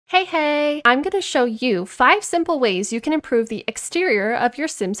Hey! I'm gonna show you 5 simple ways you can improve the exterior of your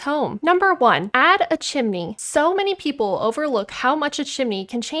Sims home. Number 1, add a chimney. So many people overlook how much a chimney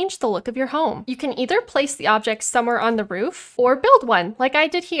can change the look of your home. You can either place the object somewhere on the roof or build one like I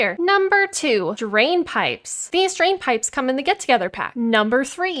did here. Number 2, drain pipes. These drain pipes come in the get-together pack. Number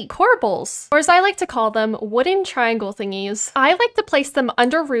 3, corbels, or as I like to call them, wooden triangle thingies. I like to place them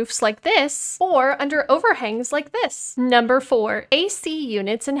under roofs like this or under overhangs like this. Number 4, AC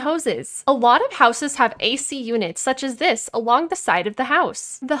units and hoses. A lot of houses have AC units such as this along the side of the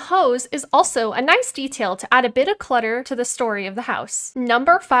house. The hose is also a nice detail to add a bit of clutter to the story of the house.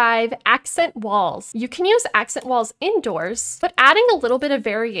 Number 5, accent walls. You can use accent walls indoors, but adding a little bit of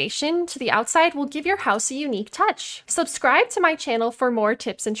variation to the outside will give your house a unique touch. Subscribe to my channel for more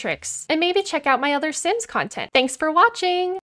tips and tricks, and maybe check out my other Sims content. Thanks for watching!